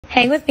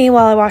Hang with me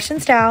while I wash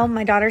and style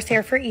my daughter's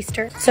hair for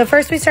Easter. So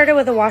first we started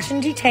with a wash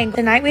and detangle.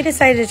 Tonight we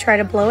decided to try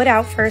to blow it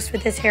out first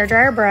with this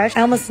hairdryer brush.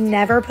 I almost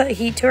never put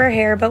heat to her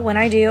hair, but when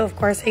I do, of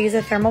course, I use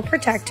a thermal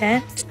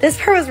protectant.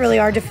 This part was really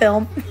hard to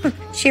film.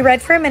 She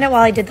read for a minute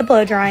while I did the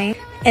blow drying.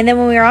 And then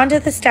when we were on to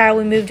the style,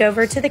 we moved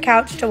over to the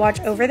couch to watch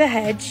Over the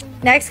Hedge.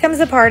 Next comes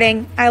the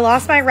parting. I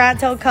lost my rat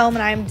tail comb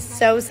and I'm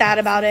so sad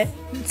about it.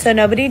 So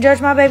nobody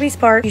judge my baby's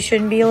part. You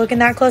shouldn't be looking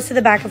that close to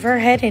the back of her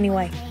head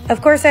anyway.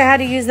 Of course, I had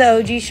to use the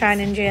OG Shine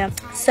and Jam.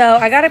 So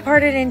I got it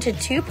parted into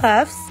 2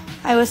 puffs.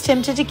 I was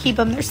tempted to keep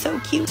them. They're so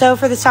cute. So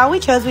for the style we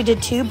chose, we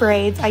did 2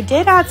 braids. I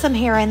did add some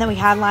hair in that we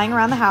had lying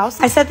around the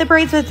house. I set the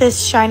braids with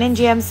this Shine and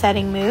Jam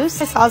setting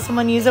mousse. I saw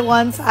someone use it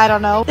once. I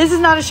don't know. This is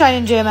not a Shine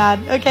and Jam ad,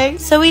 okay?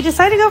 So we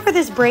decided to go for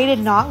this braided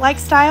knot-like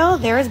style.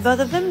 There's both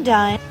of them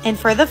done. And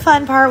for the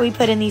fun part, we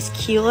put in these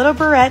cute little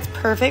barrettes,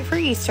 perfect for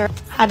Easter.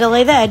 Had to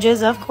lay the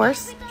edges, of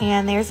course.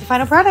 And there's the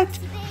final product.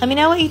 Let me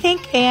know what you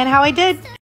think and how I did.